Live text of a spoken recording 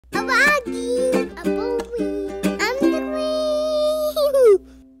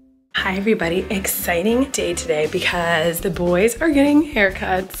Hi everybody, exciting day today because the boys are getting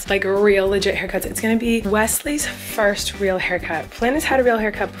haircuts, like real legit haircuts. It's gonna be Wesley's first real haircut. Flynn has had a real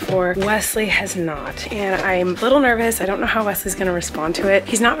haircut before, Wesley has not. And I'm a little nervous. I don't know how Wesley's gonna respond to it.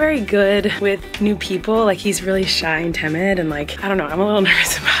 He's not very good with new people. Like he's really shy and timid and like, I don't know, I'm a little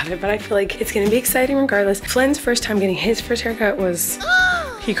nervous about it, but I feel like it's gonna be exciting regardless. Flynn's first time getting his first haircut was,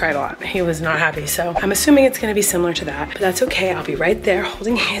 he cried a lot. He was not happy. So I'm assuming it's gonna be similar to that, but that's okay. I'll be right there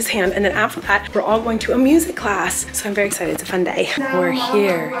holding his hand. And then after that, we're all going to a music class. So I'm very excited. It's a fun day. We're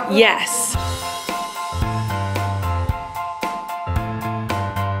here. Yes.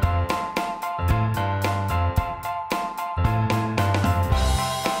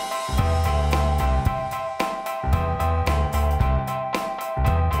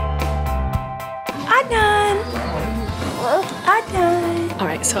 All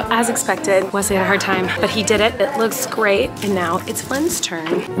right, so as expected, Wesley had a hard time, but he did it. It looks great, and now it's Flynn's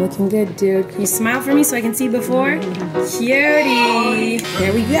turn. Looking good, dude. Can you smile for me so I can see before? Cutie.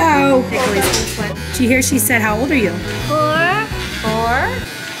 There we go. Did you hear she said, how old are you? 4. 4.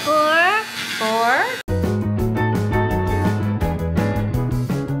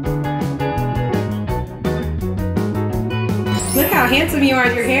 Look how handsome you are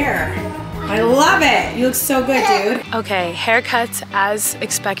in your hair. I love it. You look so good, dude. Okay, haircuts as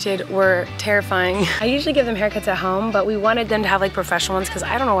expected were terrifying. I usually give them haircuts at home, but we wanted them to have like professional ones because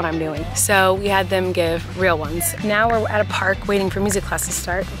I don't know what I'm doing. So we had them give real ones. Now we're at a park waiting for music class to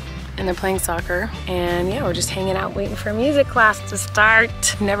start. And they're playing soccer. And yeah, we're just hanging out waiting for a music class to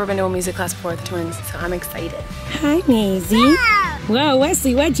start. Never been to a music class before with twins, so I'm excited. Hi, Maisie. Whoa,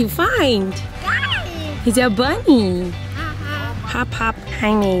 Wesley, what'd you find? It's a bunny. Hop, hop.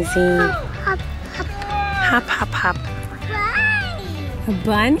 Hi, Maisie. Hop, hop, hop. A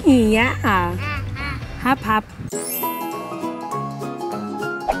bunny, yeah. Hop, hop.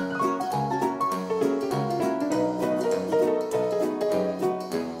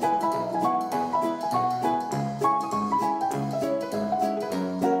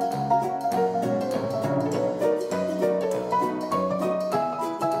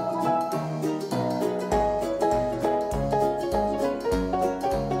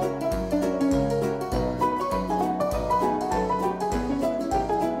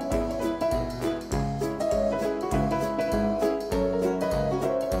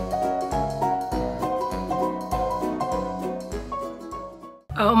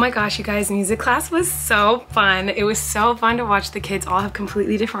 Oh my gosh, you guys, music class was so fun. It was so fun to watch the kids all have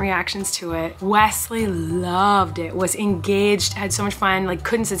completely different reactions to it. Wesley loved it, was engaged, had so much fun, like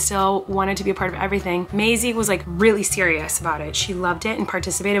couldn't sit still, wanted to be a part of everything. Maisie was like really serious about it. She loved it and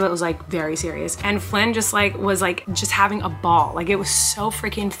participated, but was like very serious. And Flynn just like was like just having a ball. Like it was so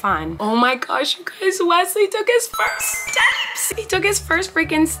freaking fun. Oh my gosh, you guys, Wesley took his first steps. He took his first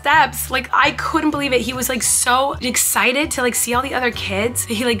freaking steps. Like I couldn't believe it. He was like so excited to like see all the other kids.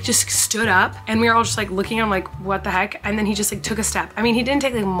 He like just stood up and we were all just like looking at him like, what the heck? And then he just like took a step. I mean, he didn't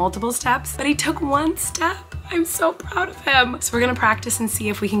take like multiple steps, but he took one step. I'm so proud of him. So we're gonna practice and see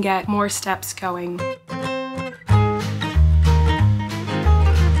if we can get more steps going.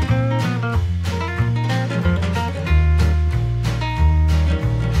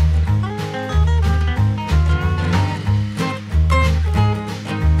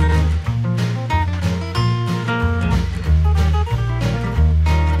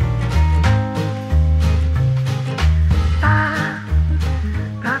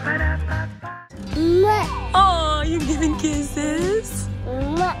 Kisses?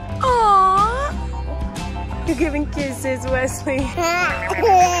 Aww. You're giving kisses, Wesley. Aww.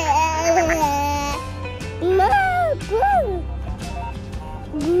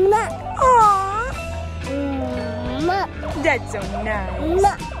 That's so nice.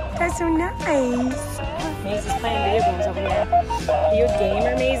 That's so nice. Maisie's playing video games over here. Are you a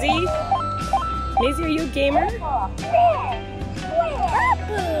gamer, Maisie? Maisie, are you a gamer?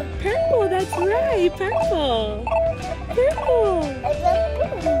 Purple, that's right, purple. Purple.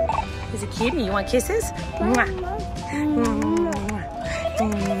 Is it cute? You want kisses? Mwah.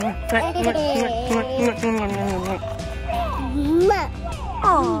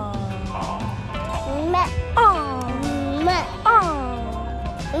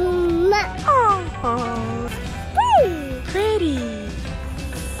 Pretty.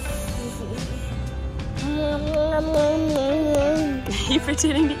 You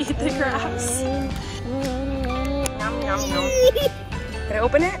pretending to eat the grass? Yum, yum, yum. Can I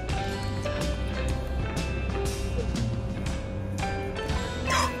open it?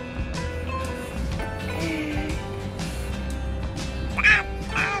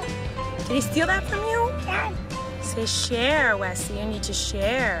 Did he steal that from you? Say share, Wesley. I need to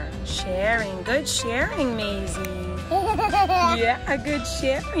share. Sharing. Good sharing, Maisie. Yeah, good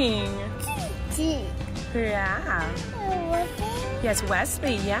sharing. Yeah. Yes,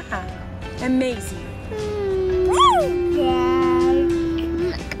 Wesley, yeah. And Maisie.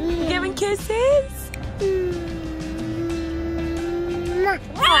 Giving kisses?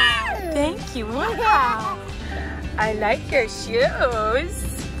 Thank you. Wow. I like your shoes.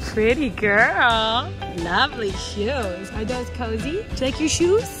 Pretty girl. Lovely shoes. Are those cozy? Do you like your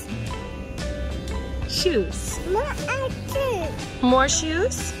shoes? Shoes. More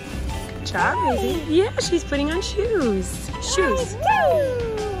shoes? Good job, Maisie. Yeah, she's putting on shoes. Shoes.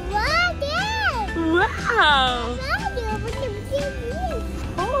 Wow.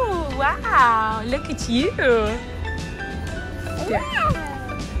 Oh, wow. Look at you. There.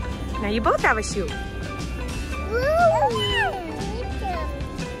 Now you both have a shoe.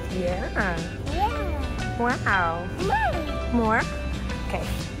 Yeah. Wow. More? Okay.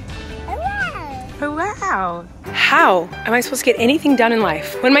 Wow. How am I supposed to get anything done in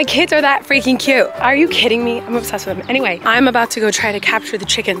life when my kids are that freaking cute? Are you kidding me? I'm obsessed with them. Anyway, I'm about to go try to capture the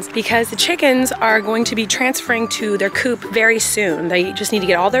chickens because the chickens are going to be transferring to their coop very soon. They just need to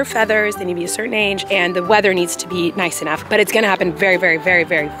get all their feathers, they need to be a certain age, and the weather needs to be nice enough. But it's gonna happen very, very, very,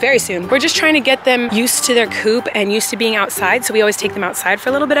 very, very soon. We're just trying to get them used to their coop and used to being outside, so we always take them outside for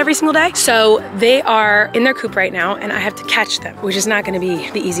a little bit every single day. So they are in their coop right now, and I have to catch them, which is not gonna be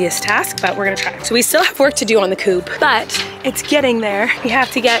the easiest task, but we're gonna try. So we still have work to do on the coop, but it's getting there. We have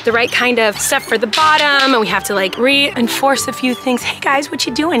to get the right kind of stuff for the bottom, and we have to like reinforce a few things. Hey guys, what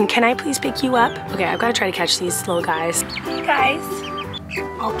you doing? Can I please pick you up? Okay, I've got to try to catch these little guys. Hey guys.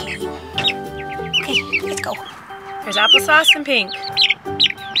 Okay. Okay, let's go. There's applesauce and Pink.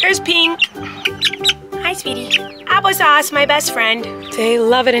 There's Pink. Hi, sweetie. Applesauce, my best friend. They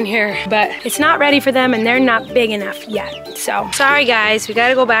love it in here, but it's not ready for them and they're not big enough yet. So, sorry guys, we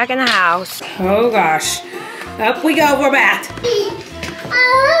gotta go back in the house. Oh gosh. Up we go, we're back.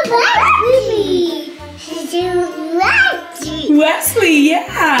 Wesley,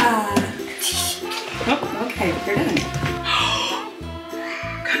 yeah. Oh, okay, we're done.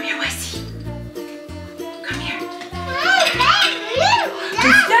 Come here, Wesley. Come here.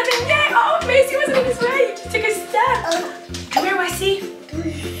 You're stepping there. Oh, Macy wasn't in his way. You just took a step. Come here, Wesley.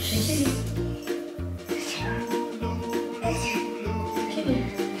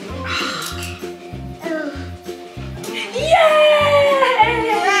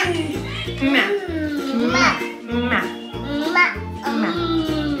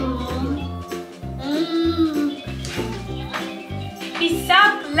 He's so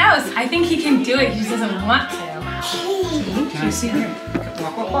close. I think he can do it. He just doesn't want to. Can I see him?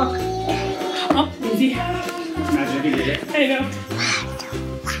 Walk, walk, walk. Oh, easy. Imagine if he did it. I know.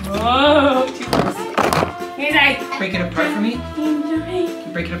 Whoa, too close. Here's I. Break it apart for me. Can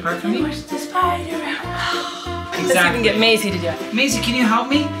you break it apart for me? Push the spider out. Exactly. Let's even get Maisie to do it. Maisie, can you help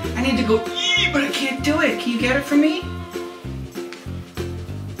me? I need to go, but I can't do it. Can you get it for me?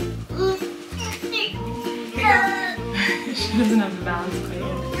 She doesn't have the balance quite yet.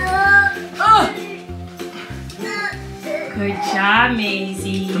 Oh! Good job,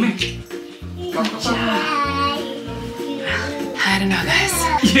 Maisie. Come here. Good job. I don't know, guys.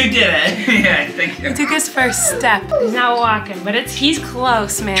 You did it. Yeah, thank you. He took his first step. He's not walking, but he's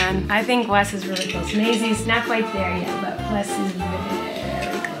close, man. I think Wes is really close. Maisie's not quite there yet, but Wes is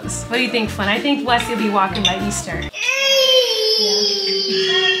very close. What do you think, Flynn? I think Wes will be walking by Easter.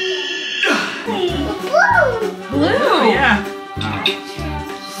 Blue! Yeah.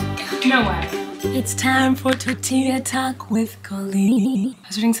 No way. It's time for Tortilla Talk with Colleen. I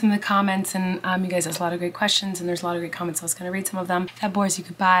was reading some of the comments and you guys asked a lot of great questions and there's a lot of great comments, so I was gonna read some of them. If that bores you,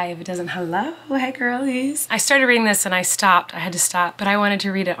 goodbye. If it doesn't, hello, hey girlies. I started reading this and I stopped. I had to stop, but I wanted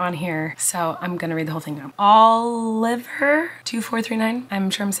to read it on here, so I'm gonna read the whole thing now. Oliver 2439, I'm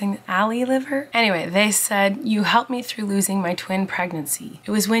sure I'm saying Ali Liver. Anyway, they said, you helped me through losing my twin pregnancy.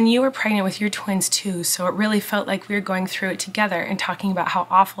 It was when you were pregnant with your twins too, so it really felt like we were going through it together and talking about how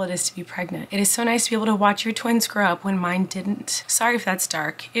awful it is to be pregnant. It is so nice to be able to watch your twins grow up when mine didn't. Sorry if that's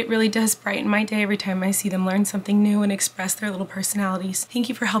dark. It really does brighten my day every time I see them learn something new and express their little personalities. Thank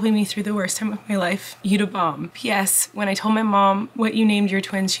you for helping me through the worst time of my life. You the bomb. P.S. When I told my mom what you named your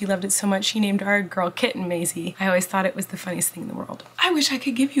twins, she loved it so much she named our girl kitten Maisie. I always thought it was the funniest thing in the world. I wish I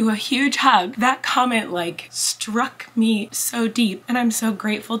could give you a huge hug. That comment like struck me so deep, and I'm so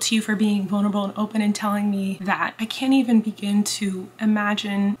grateful to you for being vulnerable and open and telling me that. I can't even begin to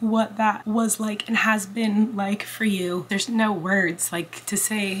imagine what that was like and has been like for you. There's no words like to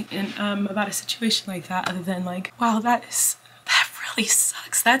say about a situation like that other than like, wow, that really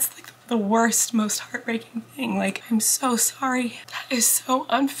sucks. That's like the worst, most heartbreaking thing. Like, I'm so sorry. That is so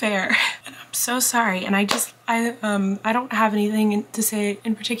unfair. And I'm so sorry. And I don't have anything to say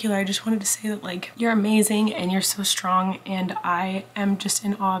in particular. I just wanted to say that, like, you're amazing and you're so strong, and I am just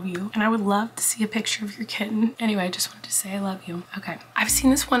in awe of you. And I would love to see a picture of your kitten. Anyway, I just wanted to say I love you. Okay. I've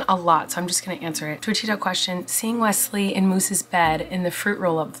seen this one a lot, so I'm just gonna answer it. Twitchy question: seeing Wesley in Moose's bed in the fruit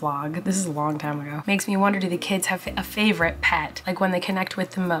roll-up vlog, this is a long time ago, makes me wonder, do the kids have a favorite pet? Like, when they connect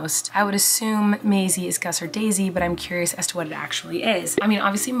with the most? I would assume Maisie is Gus or Daisy, but I'm curious as to what it actually is. I mean,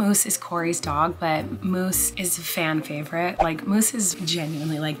 obviously Moose is Corey's dog, but Moose is a fan favorite. Like, Moose is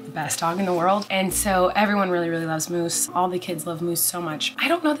genuinely like the best dog in the world. And so everyone really, really loves Moose. All the kids love Moose so much. I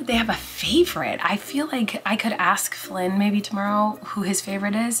don't know that they have a favorite. I feel like I could ask Flynn maybe tomorrow who his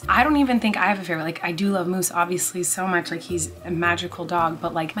favorite is. I don't even think I have a favorite. Like, I do love Moose obviously so much. Like, he's a magical dog,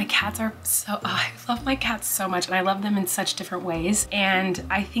 but like my cats are so, I love my cats so much, and I love them in such different ways. And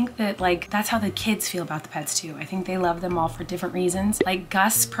I think that, like, that's how the kids feel about the pets too. I think they love them all for different reasons. Like,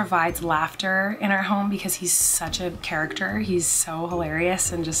 Gus provides laughter in our home because he's such a character. He's so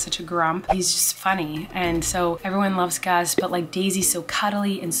hilarious and just such a grump. He's just funny. And so everyone loves Gus, but like Daisy's so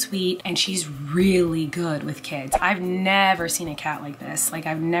cuddly and sweet, and she's really good with kids. I've never seen a cat like this. Like,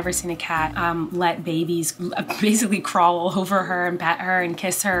 I've never seen a cat let babies basically crawl all over her and pet her and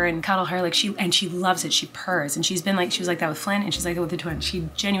kiss her and cuddle her. Like, she loves it. She purrs, and she was like that with Flynn, and she's like that with the twins. She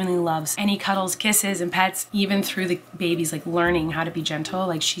genuinely loves any cuddles, kisses, and pets, even through the babies, like learning how to be gentle.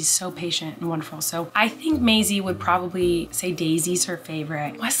 Like, she's so patient and wonderful. So I think Maisie would probably say Daisy's her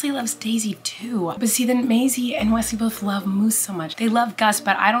favorite. Wesley loves Daisy too. But see, then Maisie and Wesley both love Moose so much. They love Gus,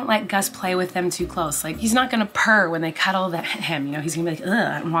 but I don't let Gus play with them too close. Like, he's not gonna purr when they cuddle him, you know, he's gonna be like,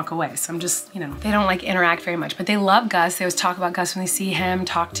 ugh, and walk away. So I'm just, you know, they don't like interact very much, but they love Gus. They always talk about Gus when they see him,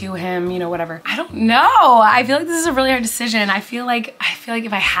 talk to him, you know, whatever. I don't know. I feel like this is a really hard decision. I feel like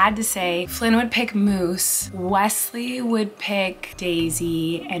if I had to say, Flynn would pick Moose, Wesley would pick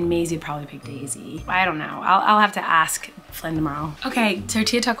Daisy, and Maisie would probably pick Daisy. I don't know. I'll have to ask Flynn tomorrow. Okay,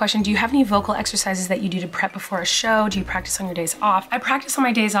 Tortilla Talk question. Do you have any vocal exercises that you do to prep before a show? Do you practice on your days off? I practice on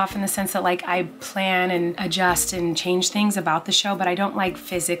my days off in the sense that, like, I plan and adjust and change things about the show, but I don't like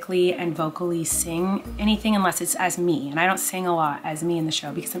physically and vocally sing anything unless it's as me. And I don't sing a lot as me in the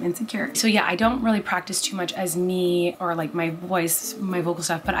show because I'm insecure. So yeah, I don't really practice too much as me or like my voice, my vocal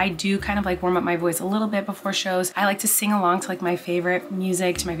stuff, but I do kind of like warm up my voice a little bit before shows. I like to sing along to like my favorite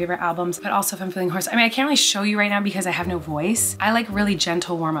music, to my favorite albums, but also if I'm feeling hoarse. I mean, I can't really show you right now because I have no voice. I like really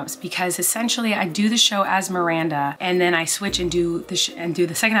gentle warm-ups because essentially I do the show as Miranda, and then I switch and do the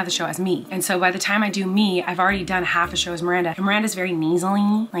second half of the show as me. And so by the time I do me, I've already done half the show as Miranda. And Miranda's very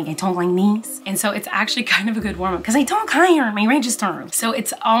nasally, like I talk like this. And so it's actually kind of a good warm-up because I talk higher in my register. So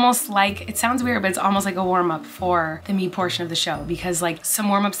it's almost like, it sounds weird, but it's almost like a warm-up for the me portion of the show, because like some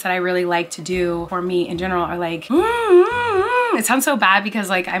warm-ups that I really like to do for me in general are like, it sounds so bad because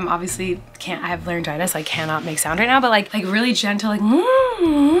like I'm obviously I have laryngitis, I cannot make sound right now, but like really gentle,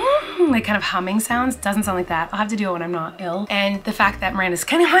 like kind of humming sounds. Doesn't sound like that. I'll have to do it when I'm not ill. And the fact that Miranda's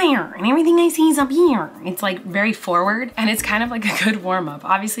kind of higher and everything I see is up here, it's like very forward, and it's kind of like a good warm-up.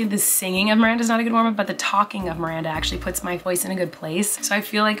 Obviously the singing of Miranda's not a good warm-up, but the talking of Miranda actually puts my voice in a good place. So I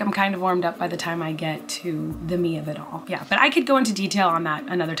feel like I'm kind of warmed up by the time I get to the me of it all. Yeah, but I could go into detail on that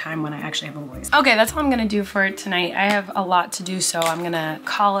another time when I actually have a voice. Okay, that's all I'm gonna do for tonight. I have a lot to do, so I'm gonna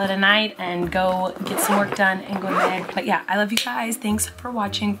call it a night and go get some work done and go to bed. But yeah, I love you guys. Thanks for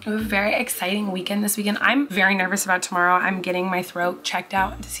watching. We have a very exciting weekend this weekend. I'm very nervous about tomorrow. I'm getting my throat checked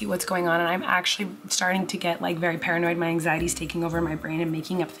out to see what's going on, and I'm actually starting to get like very paranoid. My anxiety's taking over my brain and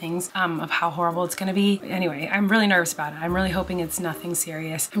making up things of how horrible it's gonna be. Anyway, I'm really nervous about it. I'm really hoping it's nothing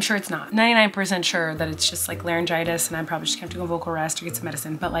serious. I'm sure it's not. 99% sure that it's just like laryngitis and I'm probably just gonna have to go vocal rest or get some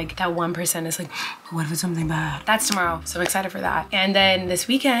medicine, but like that 1% is like, what if it's something bad? That's tomorrow, so I'm excited for that. And then this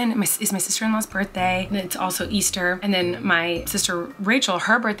weekend is my sister-in-law's birthday, and it's also Easter. And then my sister Rachel,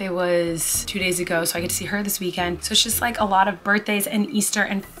 her birthday was 2 days ago, so I get to see her this weekend. So it's just like a lot of birthdays and Easter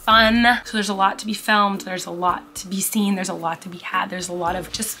and fun. So there's a lot to be filmed, there's a lot to be seen, there's a lot to be had, there's a lot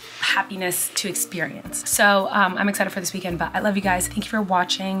of just happiness to experience. So I'm excited for this weekend, but I love you guys. Thank you for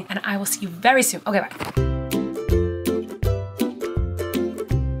watching, and I will see you very soon. Okay, bye.